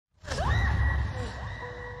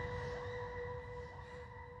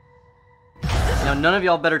Now, none of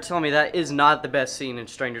y'all better tell me that is not the best scene in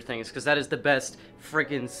Stranger Things, because that is the best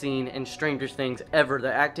freaking scene in Stranger Things ever.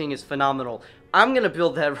 The acting is phenomenal. I'm gonna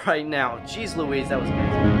build that right now. Jeez Louise, that was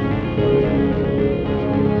amazing.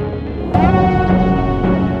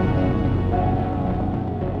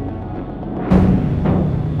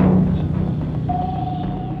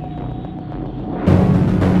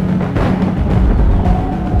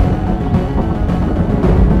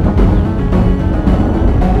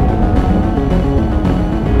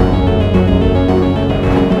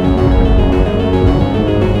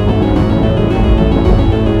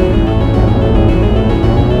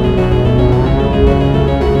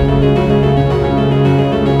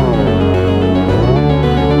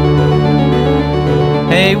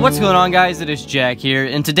 Hey, what's going on guys? It is Jack here,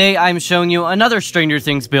 and today I'm showing you another Stranger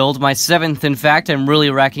Things build, my 7th in fact. I'm really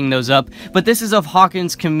racking those up, but this is of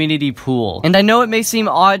HAWKINS Community Pool. And I know it may seem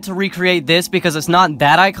odd to recreate this because it's not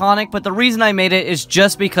that iconic, but the reason I made it is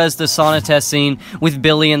just because the Sauna Test scene with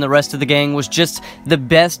Billy and the rest of the gang was just the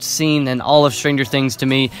best scene in all of Stranger Things to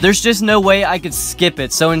me. There's just no way I could skip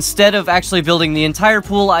it, so instead of actually building the entire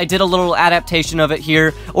pool, I did a little adaptation of it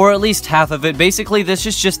here, or at least half of it. Basically, this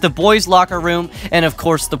is just the boys' locker room, and of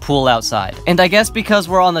course the pool outside. And I guess because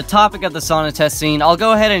we're on the topic of the Sauna Test scene, I'll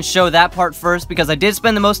go ahead and show that part first because I did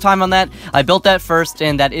spend the most time on that. I built that first,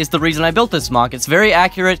 and that is the reason I built this MOC. It's very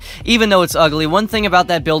accurate, even though it's ugly. One thing about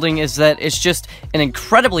that building is that it's just an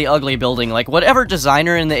incredibly ugly building. Like, whatever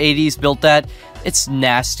designer in the 80s built that, it's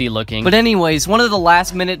nasty looking. But anyways, one of the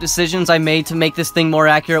last minute decisions I made to make this thing more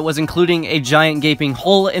accurate was including a giant gaping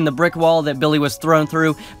hole in the brick wall that Billy was thrown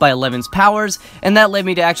through by Eleven's powers, and that led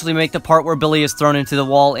me to actually make the part where Billy is thrown into the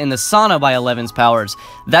wall in the sauna by Eleven's powers.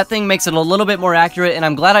 That thing makes it a little bit more accurate, and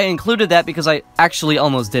I'm glad I included that because I actually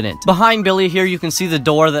almost didn't. Behind Billy here, you can see the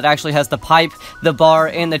door that actually has the pipe, the bar,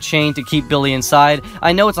 and the chain to keep Billy inside.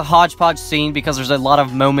 I know it's a hodgepodge scene because there's a lot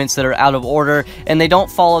of moments that are out of order, and they don't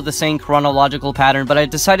follow the same chronological pattern, but I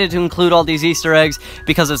decided to include all these Easter eggs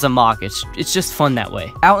because it's a MOC. It's just fun that way.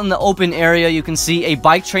 Out in the open area, you can see a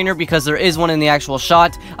bike trainer because there is one in the actual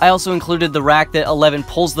shot. I also included the rack that Eleven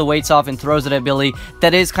pulls the weights off and throws it at Billy.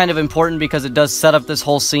 That is kind of important because it does set up this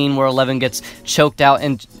whole scene where Eleven gets choked out,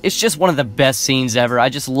 and it's just one of the best scenes ever. I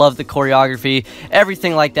just love the choreography,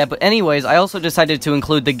 everything like that. But anyways, I also decided to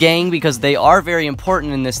include the gang because they are very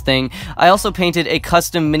important in this thing. I also painted a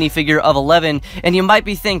custom minifigure of Eleven, and you might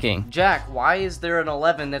be thinking, Jack, why is there an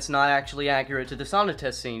 11 that's not actually accurate to the Sauna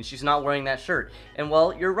Test scene? She's not wearing that shirt. And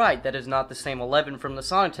well, you're right, that is not the same 11 from the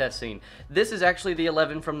Sauna Test scene. This is actually the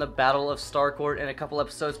 11 from the Battle of Starcourt and a couple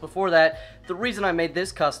episodes before that. The reason I made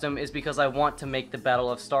this custom is because I want to make the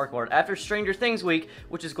Battle of Starcourt after Stranger Things week,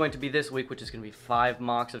 which is going to be this week, which is going to be 5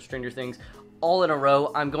 MOCs of Stranger Things all in a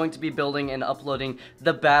row. I'm going to be building and uploading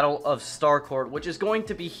the Battle of Starcourt, which is going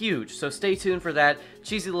to be huge, so stay tuned for that.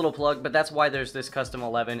 Cheesy little plug, but that's why there's this custom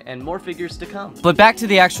 11 and more figures to come. But back to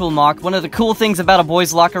the actual MOC, one of the cool things about a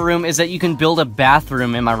boys' locker room is that you can build a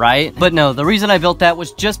bathroom, am I right? But no, the reason I built that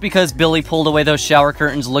was just because Billy pulled away those shower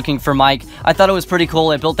curtains looking for Mike. I thought it was pretty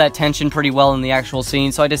cool. It built that tension pretty well in the actual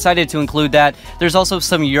scene, so I decided to include that. There's also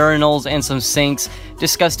some urinals and some sinks.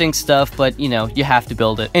 Disgusting stuff, but you know, you have to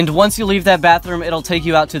build it. And once you leave that bathroom, it'll take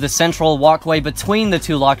you out to the central walkway between the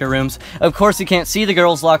two locker rooms. Of course, you can't see the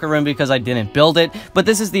girls' locker room because I didn't build it, but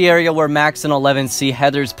this is the area where Max and 11 see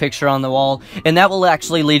Heather's picture on the wall, and that will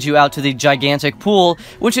actually lead you out to the gigantic pool,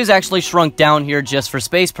 which is actually shrunk down here just for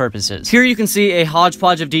space purposes. Here you can see a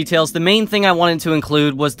hodgepodge of details. The main thing I wanted to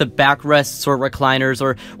include was the backrests or recliners,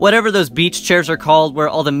 or whatever those beach chairs are called, where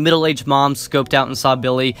all the middle-aged moms scoped out and saw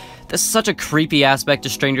Billy. This is such a creepy aspect to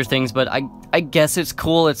Stranger Things, but I guess it's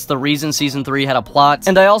cool. It's the reason Season 3 had a plot.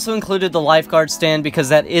 And I also included the lifeguard stand because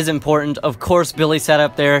that is important. Of course, Billy sat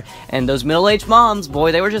up there, and those middle-aged moms,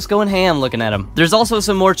 boy, they were just going ham looking at him. There's also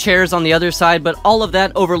some more chairs on the other side, but all of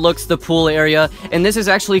that overlooks the pool area, and this is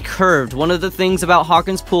actually curved. One of the things about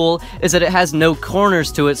HAWKINS pool is that it has no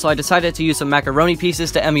corners to it, so I decided to use some macaroni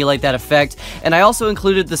pieces to emulate that effect. And I also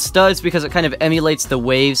included the studs because it kind of emulates the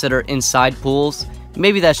waves that are inside pools.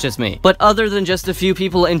 Maybe that's just me. But other than just a few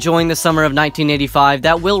people enjoying the summer of 1985,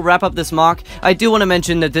 that will wrap up this MOC. I do want to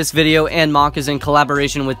mention that this video and MOC is in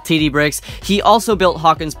collaboration with TD Bricks. He also built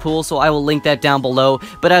HAWKINS pool, so I will link that down below.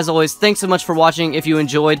 But as always, thanks so much for watching. If you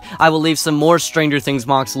enjoyed, I will leave some more Stranger Things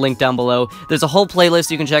MOCs linked down below. There's a whole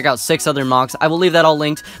playlist. You can check out 6 other MOCs. I will leave that all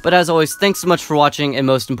linked. But as always, thanks so much for watching, and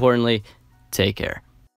most importantly, take care.